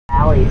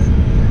valleys,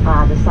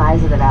 the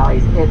size of the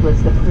valleys, it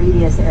was the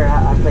previous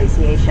era of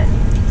glaciation.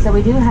 So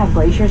we do have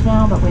glaciers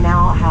now, but we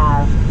now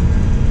have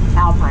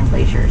alpine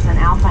glaciers, and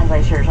alpine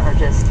glaciers are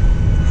just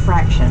a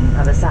fraction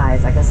of a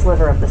size, like a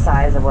sliver of the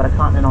size of what a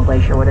continental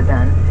glacier would have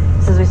been.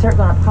 So as we start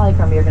going up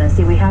Polychrome, you're going to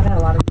see we have had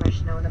a lot of fresh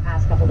snow in the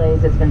past couple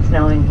days. It's been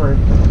snowing for,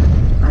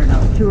 I don't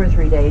know, 2 or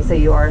 3 days, so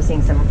you are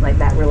seeing some like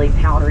that really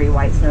powdery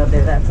white snow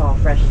there. That's all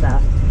fresh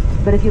stuff.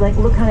 But if you like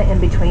look kind of in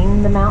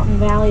between the mountain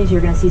valleys,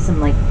 you're going to see some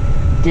like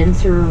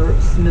denser,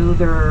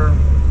 smoother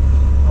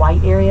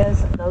white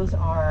areas. Those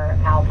are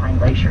alpine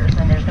glaciers,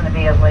 and there's going to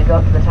be, as we go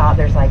up to the top,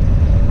 there's like,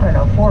 I don't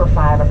know, 4 or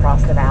 5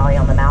 across the valley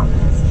on the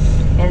mountains.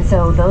 And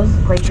so those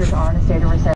glaciers are in a state of recession.